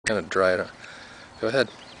kind of dry it. Go ahead.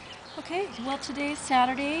 Okay, well today's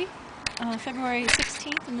Saturday, February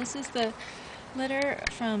 16th, and this is the litter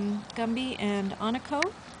from Gumby and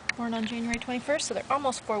Aniko, born on January 21st, so they're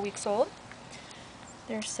almost 4 weeks old.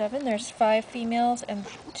 There's 7, there's 5 females and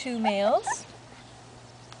 2 males.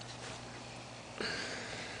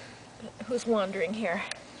 Who's wandering here?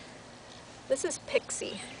 This is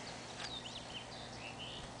Pixie.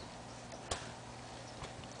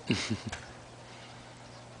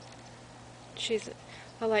 She's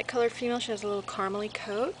a light colored female. She has a little caramely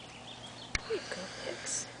coat. There you go,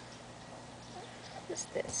 Pix. What's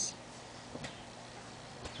this?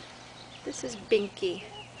 This is Binky.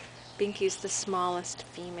 Binky's the smallest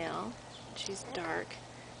female. She's dark.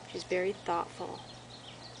 She's very thoughtful.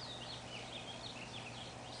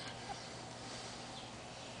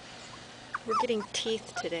 We're getting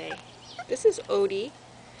teeth today. This is Odie.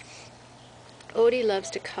 Odie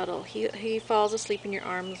loves to cuddle. He falls asleep in your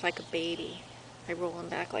arms like a baby. I roll him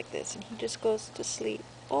back like this and he just goes to sleep.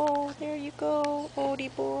 Oh, there you go,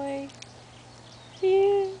 Odie boy.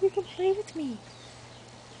 Yeah, you can play with me.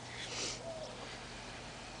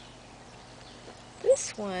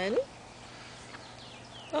 This one,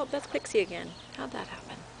 oh, that's Pixie again. How'd that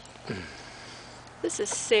happen? This is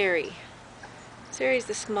Sari. Sari's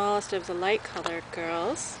the smallest of the light-colored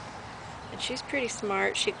girls, and she's pretty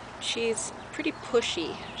smart. She's pretty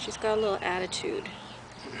pushy. She's got a little attitude.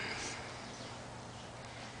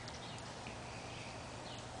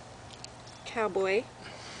 Cowboy.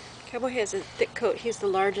 Cowboy has a thick coat. He's the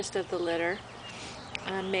largest of the litter,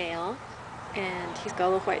 male, and he's got a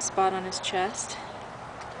little white spot on his chest.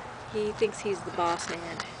 He thinks he's the boss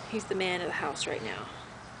man. He's the man of the house right now.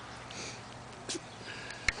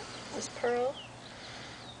 This Pearl.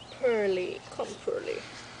 Pearly. Come Pearly.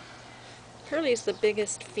 Pearly's the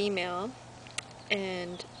biggest female,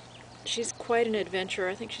 and she's quite an adventurer.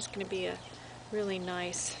 I think she's going to be a really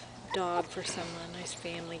nice dog for someone, a nice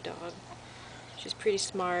family dog. She's pretty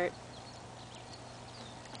smart.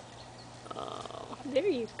 Oh, there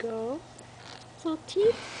you go. Little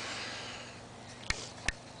teeth.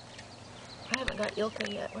 I haven't got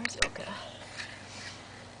Ilka yet. Where's Ilka?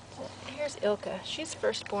 Here's Ilka. She's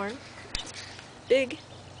firstborn. She's big,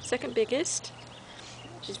 second biggest.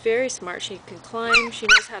 She's very smart. She can climb. She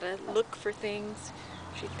knows how to look for things.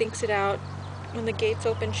 She thinks it out. When the gates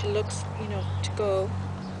open, she looks, to go.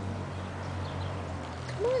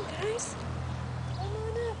 Come on, guys. Come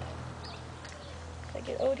on up. Did I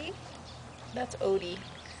get Odie? That's Odie.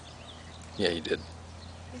 Yeah, you did.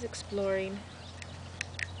 He's exploring.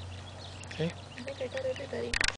 Okay. I think I got everybody.